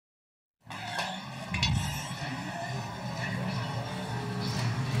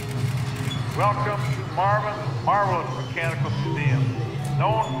Welcome to Marvin's Marvelous Mechanical Museum,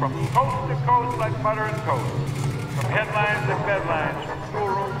 known from coast to coast like butter and toast, from headlines to bedlines, from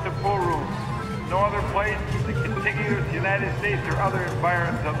schoolrooms to pool rooms. No other place in the contiguous United States or other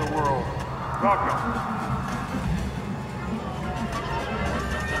environs of the world. Welcome.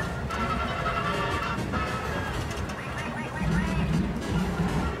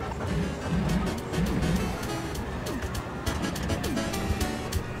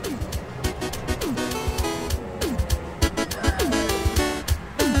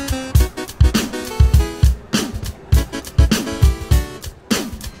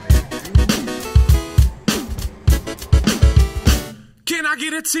 Can I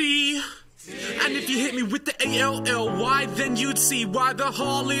get a T? And if you hit me with the A-L-L-Y, then you'd see why the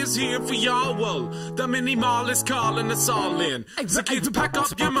hall is here for y'all. Well, the mini mall is calling us all in. So kids, pack up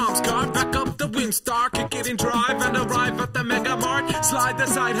your mom's car, back up the Windstar, kick it in drive, and arrive at the Mega Mart. Slide the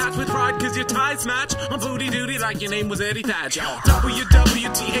side hatch with pride, cause your ties match. On booty duty like your name was Eddie Thatch.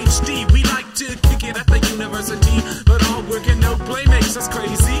 WWTHD, we like to kick it at the university, but all work and no play makes us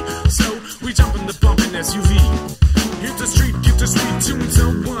crazy. So we jump in the bumpin' SUV. Hit the street, get the sweet tunes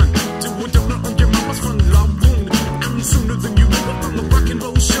on one. Do a donut on your mama's front lawn. And sooner than you know it, on the rock and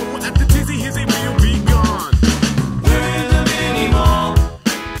roll show at the Tizzy Hizzy, we'll be gone. We're in the mini mall,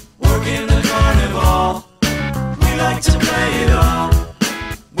 working the carnival. We like to play it all.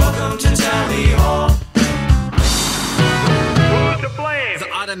 Welcome to Tally Hall. Who's to blame? The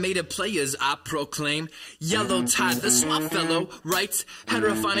automated players I proclaim. Yellow Tide, the swap fellow, writes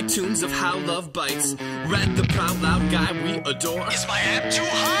heterophonic tunes of how love bites. Red, the proud loud guy we adore. Is my amp too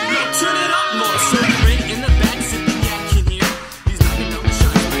high? Turn it up more, so ring in the back.